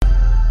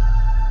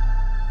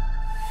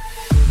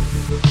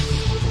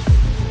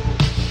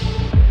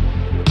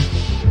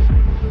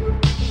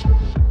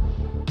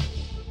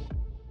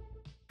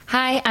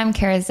Hi, I'm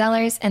Kara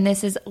Zellers, and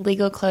this is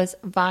Legal Close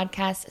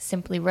Vodcast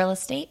Simply Real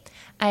Estate.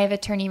 I have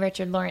attorney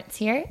Richard Lawrence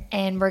here,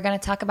 and we're going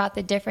to talk about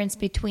the difference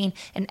between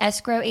an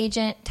escrow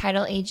agent,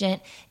 title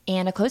agent,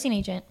 and a closing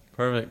agent.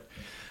 Perfect.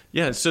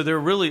 Yeah, so there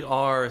really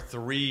are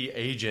three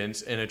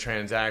agents in a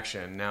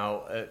transaction.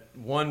 Now, at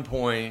one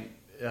point,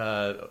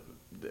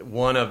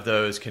 one of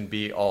those can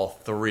be all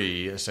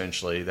three,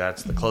 essentially.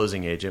 That's the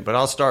closing agent. But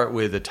I'll start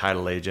with a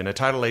title agent. A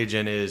title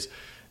agent is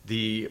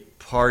the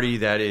party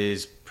that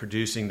is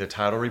producing the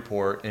title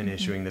report and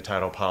issuing the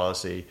title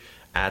policy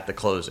at the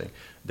closing.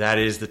 That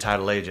is the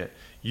title agent.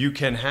 You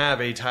can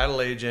have a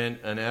title agent,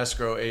 an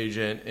escrow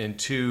agent, and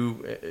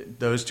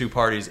those two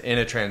parties in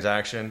a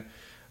transaction.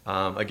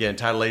 Again,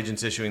 title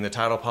agent's issuing the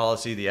title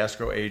policy. The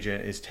escrow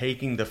agent is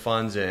taking the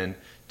funds in,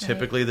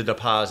 typically the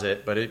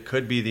deposit, but it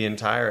could be the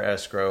entire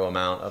escrow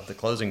amount of the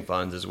closing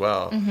funds as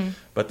well.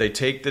 But they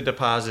take the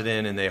deposit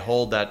in and they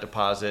hold that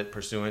deposit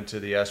pursuant to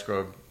the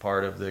escrow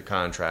part of the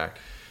contract.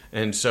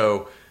 And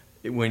so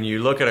when you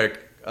look at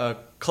a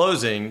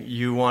closing,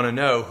 you want to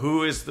know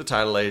who is the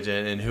title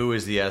agent and who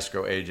is the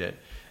escrow agent.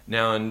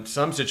 Now, in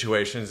some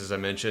situations, as I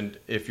mentioned,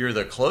 if you're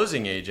the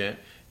closing agent,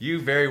 you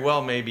very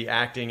well may be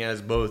acting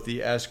as both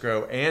the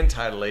escrow and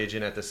title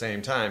agent at the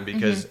same time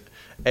because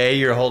A,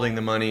 you're holding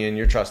the money in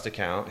your trust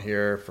account.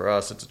 Here, for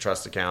us, it's a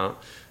trust account.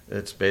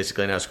 It's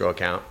basically an escrow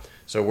account.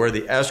 So we're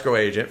the escrow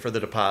agent for the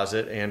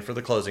deposit and for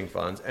the closing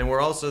funds, and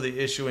we're also the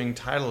issuing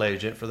title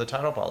agent for the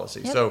title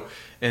policy. Yep. So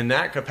in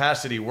that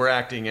capacity, we're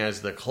acting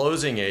as the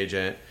closing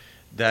agent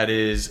that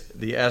is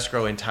the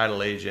escrow and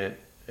title agent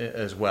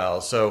as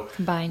well. So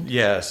Combined.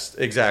 Yes,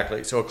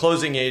 exactly. So a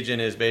closing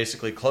agent is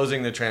basically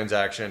closing the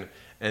transaction,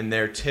 and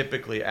they're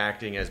typically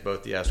acting as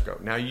both the escrow.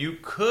 Now, you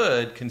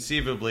could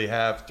conceivably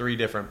have three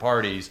different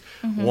parties,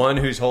 one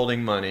who's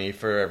holding money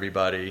for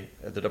everybody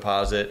at the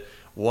deposit,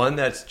 one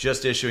that's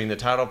just issuing the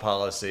title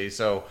policy.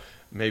 So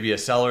maybe a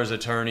seller's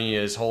attorney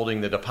is holding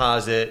the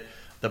deposit,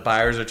 the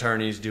buyer's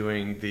attorney is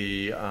doing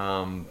the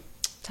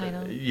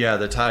Title.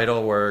 the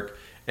title work,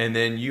 and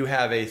then you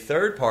have a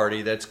third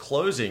party that's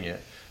closing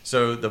it.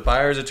 So the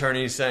buyer's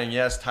attorney is saying,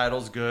 yes,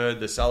 title's good.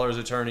 The seller's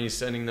attorney is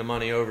sending the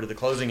money over to the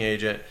closing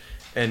agent.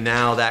 And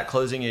now that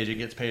closing agent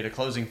gets paid a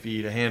closing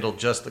fee to handle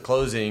just the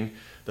closing.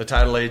 The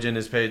title agent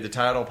is paid the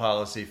title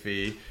policy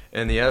fee,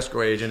 and the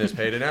escrow agent is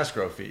paid an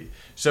escrow fee.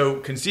 So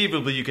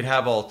conceivably, you could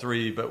have all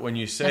three, but when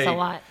you say... That's a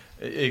lot.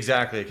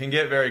 Exactly. It can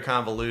get very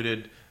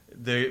convoluted.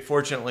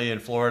 Fortunately, in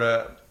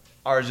Florida,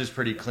 ours is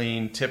pretty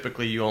clean.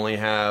 Typically, you only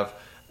have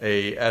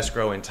a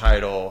escrow and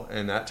title,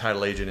 and that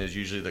title agent is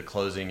usually the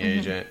closing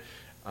agent.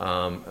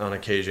 On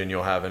occasion,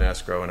 you'll have an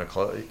escrow and a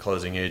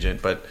closing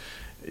agent, but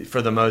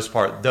for the most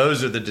part,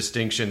 those are the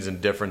distinctions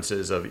and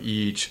differences of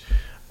each.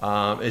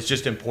 It's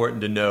just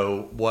important to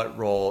know what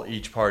role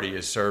each party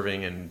is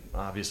serving, and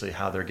obviously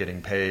how they're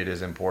getting paid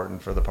is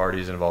important for the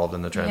parties involved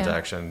in the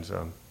transaction. Yeah.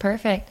 So.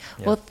 Perfect.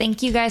 Yeah. Well,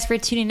 thank you guys for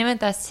tuning in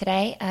with us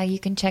today. You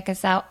can check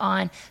us out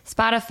on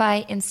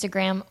Spotify,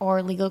 Instagram,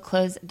 or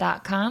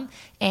legalclose.com,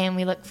 and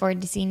we look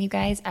forward to seeing you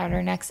guys at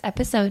our next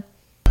episode.